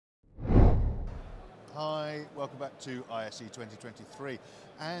Hi, welcome back to ISE 2023.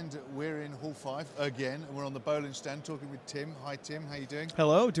 And we're in Hall 5 again, and we're on the Bolin stand talking with Tim. Hi Tim, how you doing?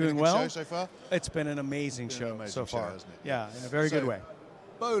 Hello, doing well. Show so far? It's been an amazing show so far. Hasn't it? Yeah, in a very good way.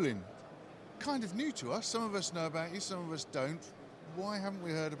 Bolin, kind of new to us. Some of us know about you, some of us don't. Why haven't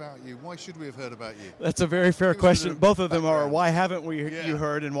we heard about you? Why should we have heard about you? That's a very fair question. Both of them are, why haven't you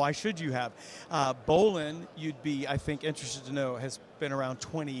heard and why should you have? Bolin, you'd be, I think, interested to know, has been around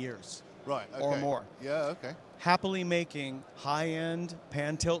 20 years. Right, okay. Or more. Yeah, okay. Happily making high-end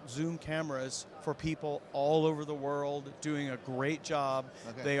pan-tilt zoom cameras for people all over the world, doing a great job.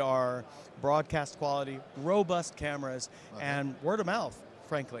 Okay. They are broadcast quality, robust cameras, and word of mouth,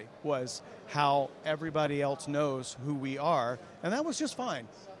 frankly, was how everybody else knows who we are, and that was just fine.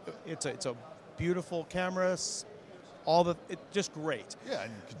 It's a beautiful camera, just great. Yeah,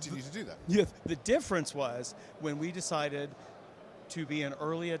 and you continue to do that. Yeah, the difference was when we decided to be an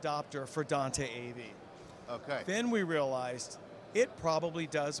early adopter for Dante AV. Okay. Then we realized it probably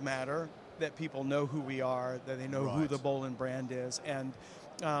does matter that people know who we are, that they know who the Bolin brand is, and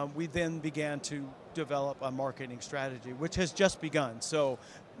we then began to develop a marketing strategy, which has just begun. So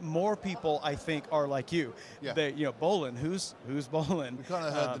more people, I think, are like you. Yeah. They, Bolin, who's Bolin? We kind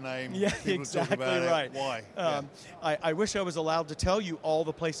of heard the name. Yeah, people exactly talk about right. It. Why? I wish I was allowed to tell you all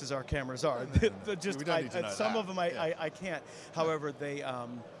the places our cameras are. No. Just we don't need to know some that. of them I can't. However, they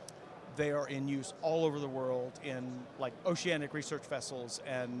are in use all over the world in like oceanic research vessels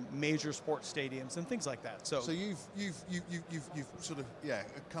and major sports stadiums and things like that. So you've sort of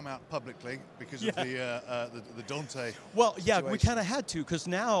come out publicly because of the Dante. Well, yeah, situation. we kind of had to because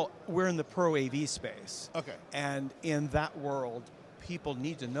now we're in the pro AV space. Okay. And in that world, people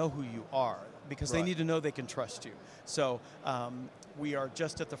need to know who you are because they need to know they can trust you. So we are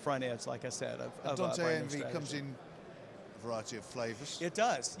just at the front edge, like I said, of Dante AV comes in variety of flavors. It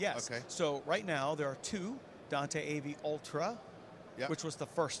does, yes. Okay. So right now there are two Dante AV Ultra, which was the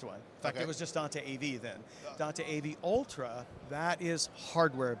first one. In fact, it was just Dante AV then. Dante AV Ultra, that is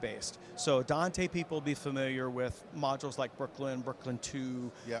hardware based. So Dante people will be familiar with modules like Brooklyn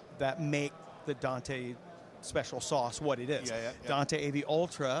 2 that make the Dante special sauce what it is. Dante AV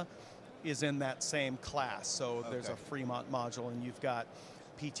Ultra is in that same class. So there's a Fremont module and you've got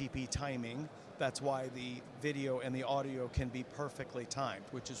PTP timing. That's why the video and the audio can be perfectly timed,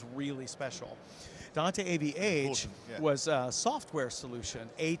 which is really special. Dante AV-H was a software solution.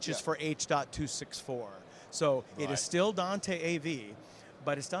 H is for H.264. So it is still Dante AV,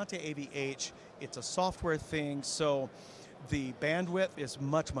 but it's Dante AV-H. It's a software thing, so the bandwidth is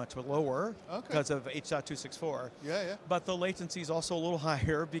much, much lower because of H.264. But the latency is also a little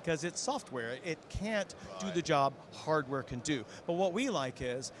higher because it's software. It can't do the job hardware can do. But what we like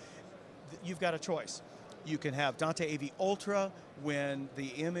is you've got a choice. You can have Dante AV Ultra when the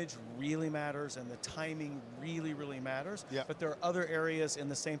image really matters and the timing really, really matters. But there are other areas in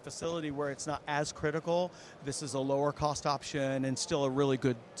the same facility where it's not as critical. This is a lower cost option and still a really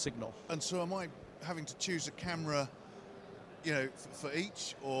good signal. And so am I having to choose a camera, for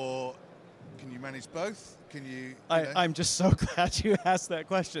each, or can you manage both? Can you? I'm just so glad you asked that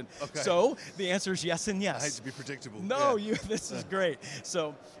question. Okay. So the answer is yes and yes. I hate to be predictable. No, this is great.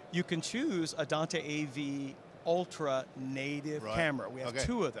 So you can choose a Dante AV Ultra native camera. We have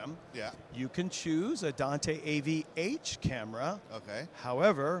two of them. You can choose a Dante AV-H camera.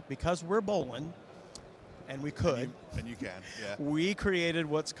 However, because we're Bolin, and we could. And you can, we created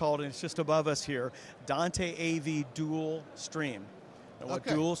what's called, and it's just above us here, Dante AV Dual Stream. And what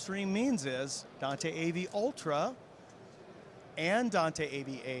dual stream means is Dante AV Ultra and Dante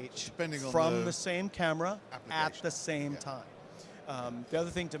AV-H from the same camera at the same time. The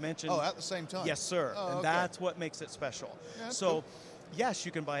other thing to mention... Oh, at the same time? Yes, sir. And that's what makes it special. So, yes,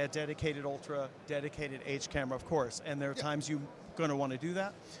 you can buy a dedicated Ultra, dedicated H camera, of course, and there are times you're going to want to do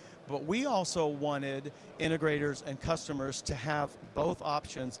that. But we also wanted integrators and customers to have both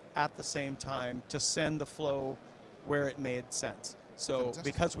options at the same time to send the flow where it made sense. So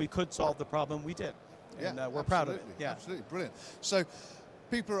because we could solve the problem, we did. And we're proud of it. Absolutely, brilliant. So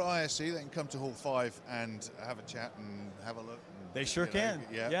people at ISE, they can come to Hall 5 and have a chat and have a look. They sure can.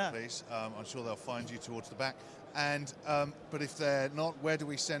 Please. I'm sure they'll find you towards the back. And but if they're not, where do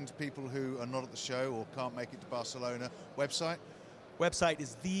we send people who are not at the show or can't make it to Barcelona? Website? Website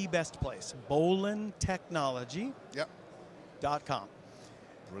is the best place, Bolin Technology. .com.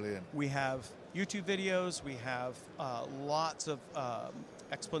 Brilliant. We have YouTube videos. We have lots of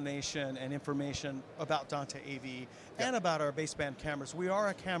explanation and information about Dante AV and about our baseband cameras. We are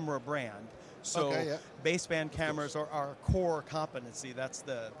a camera brand, so baseband cameras are our core competency. That's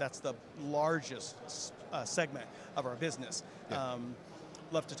the largest segment of our business.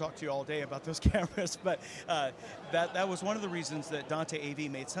 love to talk to you all day about those cameras, but that was one of the reasons that Dante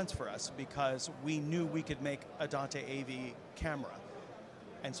AV made sense for us, because we knew we could make a Dante AV camera.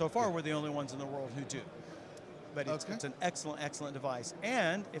 And so far, we're the only ones in the world who do. But it's an excellent, excellent device.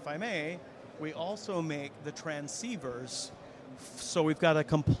 And, if I may, we also make the transceivers. So we've got a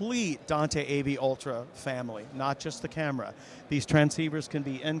complete Dante AV Ultra family, not just the camera. These transceivers can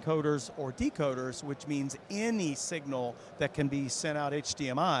be encoders or decoders, which means any signal that can be sent out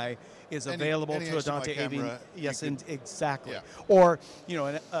HDMI is available to a Dante AV. Yes, exactly. Yeah. Or, you know,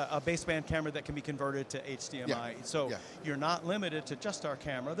 a baseband camera that can be converted to HDMI. Yeah. So you're not limited to just our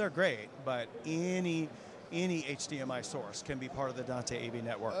camera. They're great, but any HDMI source can be part of the Dante AV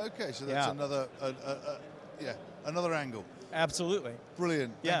network. Okay, so that's another angle. Absolutely.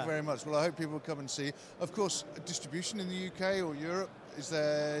 Brilliant. Thank you very much. Well, I hope people will come and see. Of course, distribution in the UK or Europe, is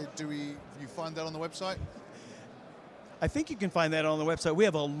there, you find that on the website? I think you can find that on the website. We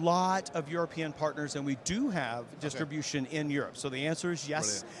have a lot of European partners, and we do have distribution in Europe. So the answer is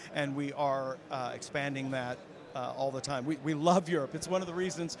yes, and we are expanding that all the time. We love Europe. It's one of the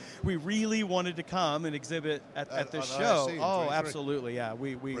reasons we really wanted to come and exhibit at this show. Oh, absolutely, yeah.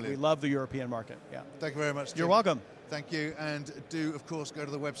 We love the European market. Yeah. Thank you very much, Tim. You're welcome. Thank you, and do, of course, go to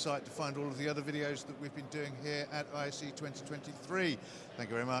the website to find all of the other videos that we've been doing here at ISE 2023. Thank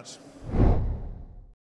you very much.